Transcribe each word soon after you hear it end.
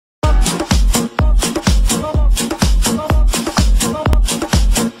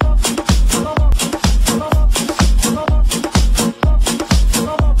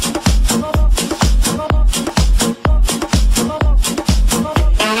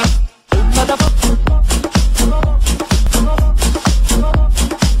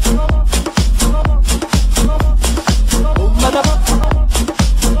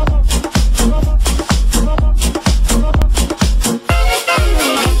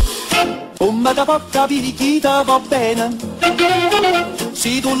parla che può capire chi te va bene.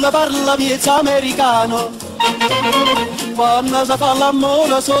 Se tu la parla miezza americano, quando si fa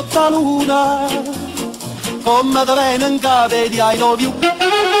l'amore sotto la luna, come te viene in capo di I love you.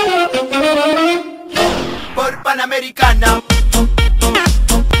 Por Panamericana.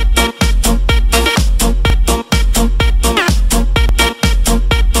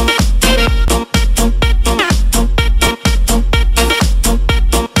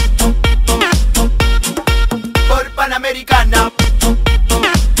 Por Panamericana.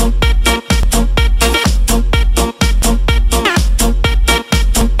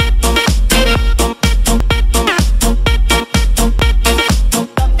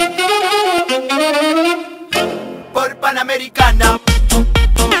 Por Panamericana.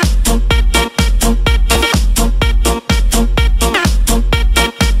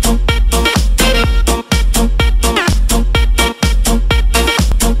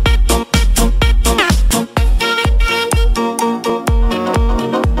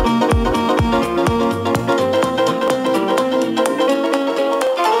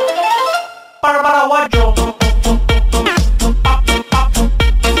 Para paraguayo.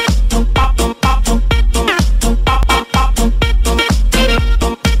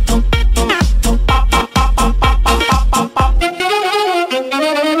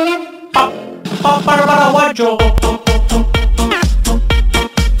 Para paraguayo.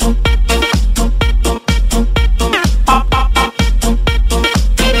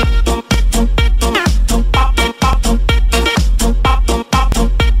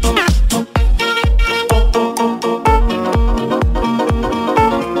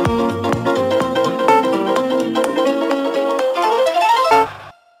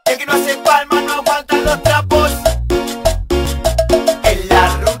 El que no hace palma no aguanta los trapos. En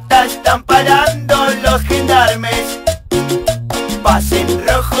la ruta están parando los gendarmes. Pase en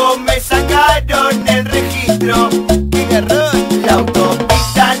rojo, me sacaron el registro. ¡Qué garrón! La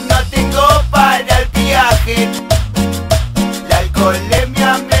autopista no tengo para el viaje. La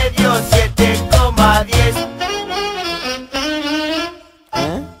alcoholemia me dio 7,10.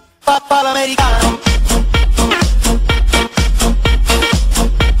 Papà l'americano.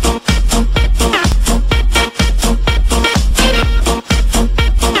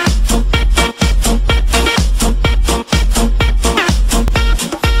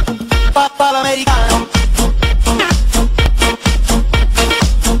 Papà l'americano.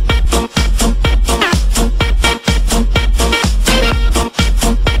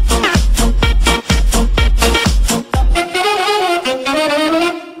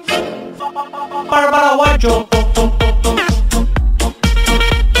 Para paraguayo.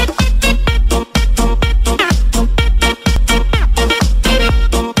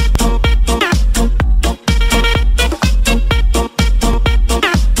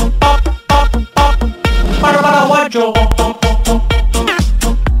 Para paraguayo.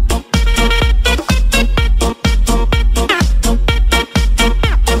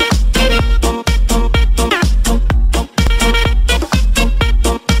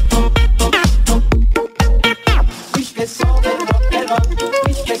 Ich che so del rock and roll,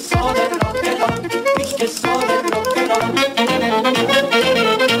 ich che so del rock and roll, ich che so del rock and roll.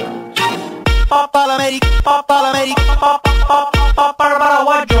 Papà l'americano, papà l'americano, Para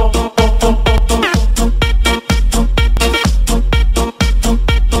paraguayo.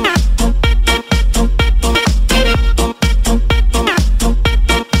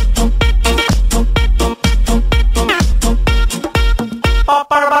 Para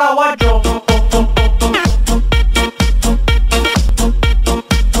paraguayo.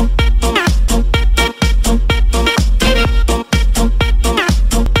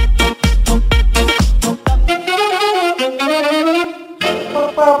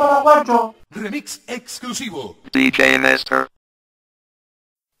 Para paraguayo. Remix exclusivo. DJ Mister.